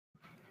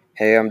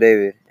Hey, I'm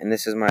David, and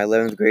this is my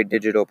 11th grade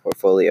digital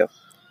portfolio.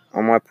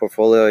 On my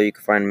portfolio, you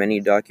can find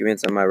many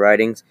documents of my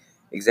writings,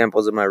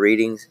 examples of my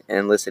readings,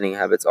 and listening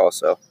habits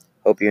also.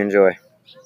 Hope you enjoy.